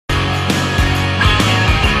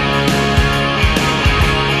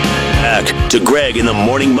back to Greg in the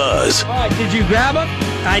Morning Buzz. All right, did you grab him?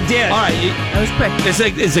 I did. All right. That was quick.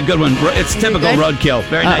 It's a good one. It's typical roadkill.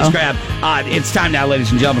 Very nice grab. It's time now,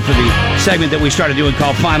 ladies and gentlemen, for the segment that we started doing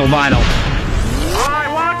called Final Vinyl.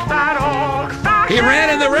 He ran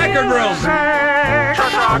in the record room.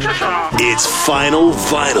 It's Final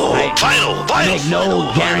Vinyl. I make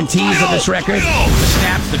no guarantees of this record. The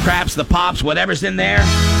snaps, the craps, the pops, whatever's in there.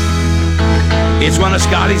 It's one of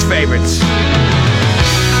Scotty's favorites.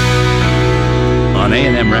 On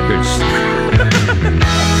A&M Records. From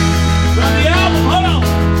the album, hold on.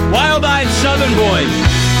 Wild-Eyed Southern Boys.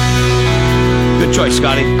 Good choice,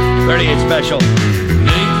 Scotty. 38 special.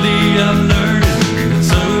 Lately I've learned that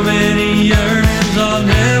so many yearns are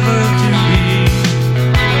never to be.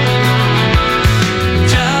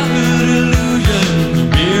 Childhood illusions,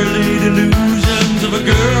 merely delusions of a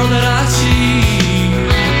girl that I see.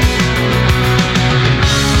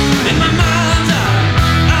 In my mind's eye,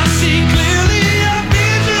 I see clearly a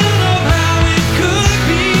vision of how it could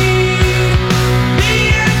be.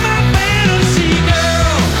 Me and my fantasy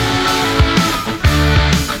girl,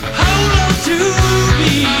 hold on to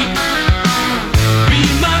me. Be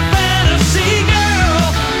my fantasy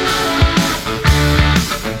girl,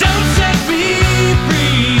 don't set me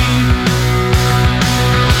free.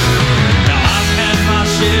 Now I've had my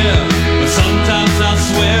share, but sometimes I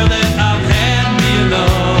swear that I've had me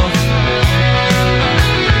enough.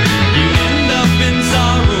 You end up in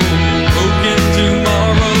sorrow, broken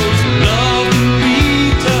tomorrows, love can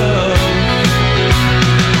be tough.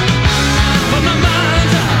 But my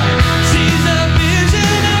mind's eye sees a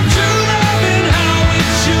vision of true love and how it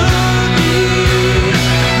should be.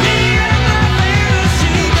 Me and my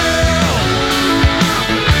fantasy girl,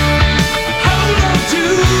 hold on to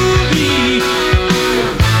me.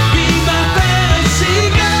 Be my fantasy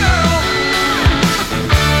girl,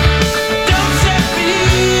 don't set me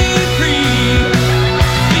free.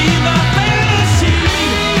 Be my fantasy.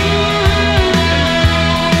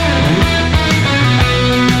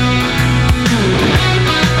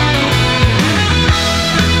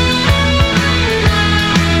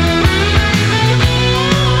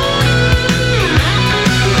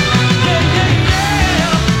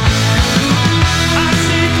 I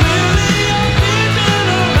see clearly a vision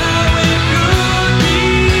of how it could be.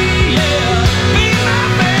 Be my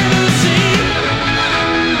fantasy.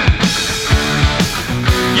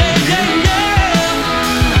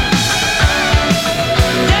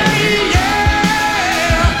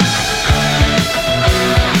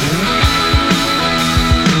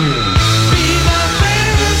 Be my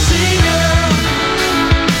fantasy girl.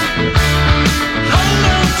 Hold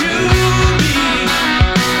on to me.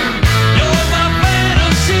 You're my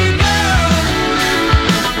fantasy girl.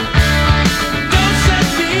 Don't set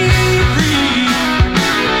me free.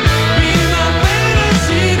 Be my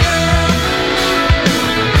fantasy girl.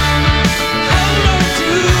 Hold on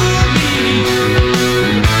to me.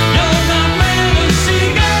 You're my fantasy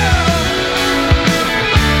girl.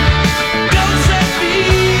 Don't set me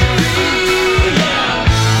free. Yeah,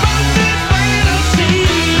 from this fantasy.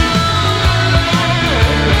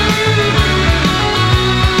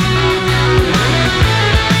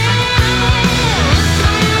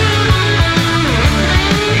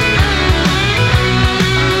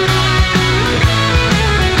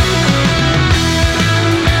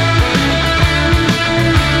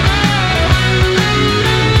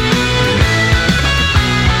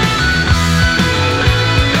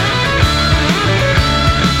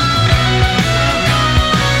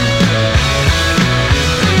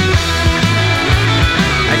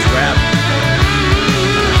 Nice grab.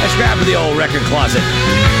 Nice grab for the old record closet.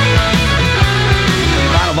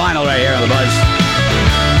 Final Vinyl right here on the Buzz.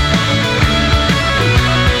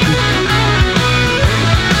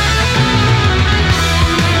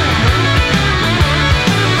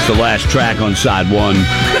 It's the last track on side one.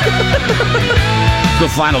 The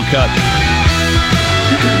final cut.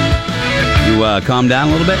 You calm down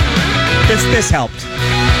a little bit? This helped.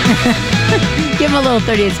 Give him a little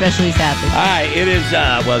 38 special. He's happy. All right, it is,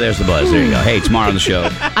 well, there's the Buzz. There you go. Hey, tomorrow on the show.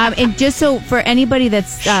 And just so for anybody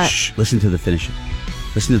that's Shh, listen to the finish.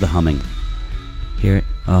 Listen to the humming. Hear it?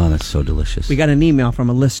 Oh, that's so delicious. We got an email from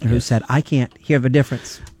a listener who said, I can't hear the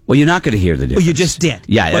difference. Well, you're not going to hear the difference. Well, you just did.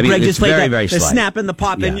 Yeah, But I mean, Greg it's just played very, that, very the slight. snap and the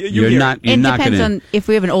pop, and you you're hear not. it. You're it not depends gonna, on if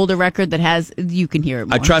we have an older record that has, you can hear it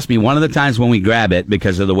more. Trust me, one of the times when we grab it,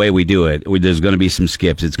 because of the way we do it, there's going to be some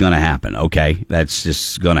skips. It's going to happen, okay? That's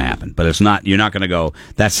just going to happen. But it's not, you're not going to go,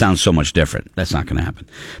 that sounds so much different. That's not going to happen.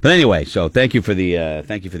 But anyway, so thank you for the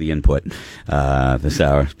input this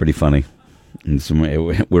hour. It's pretty funny. And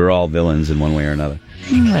we're all villains in one way or another.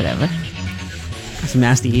 Whatever. Some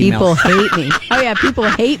nasty People emails. hate me. Oh, yeah, people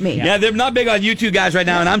hate me. Yeah, they're not big on you two guys right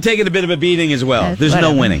now, and I'm taking a bit of a beating as well. Yes, There's no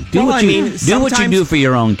whatever. winning. Do Well, what I you mean, do. What you sometimes- do for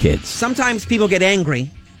your own kids. Sometimes people get angry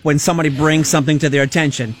when somebody brings something to their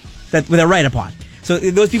attention that they're right upon. So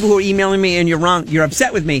those people who are emailing me and you're wrong, you're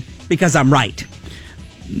upset with me because I'm right.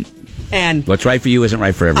 And What's right for you isn't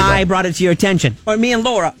right for everybody. I brought it to your attention. Or me and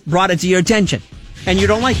Laura brought it to your attention. And you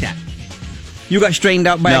don't like that. You got straightened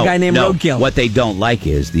out by a guy named Roadkill. What they don't like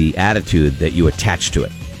is the attitude that you attach to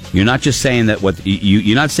it. You're not just saying that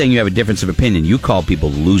you're not saying you have a difference of opinion. You call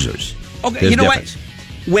people losers. Okay, There's you know difference.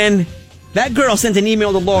 what? When that girl sent an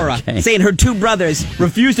email to Laura Okay. saying her two brothers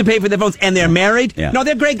refuse to pay for their phones and they're married. Yeah. No,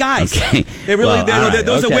 they're great guys. Okay. They really, Well, all right.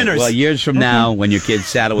 those Okay. are winners. Well, years from now, when your kids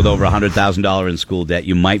saddle with over $100,000 in school debt,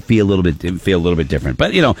 you might feel a little bit different.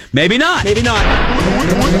 But maybe not. Maybe not.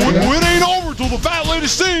 It ain't over till the fat lady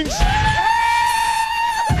sings.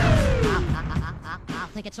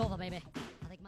 I think it's over, baby.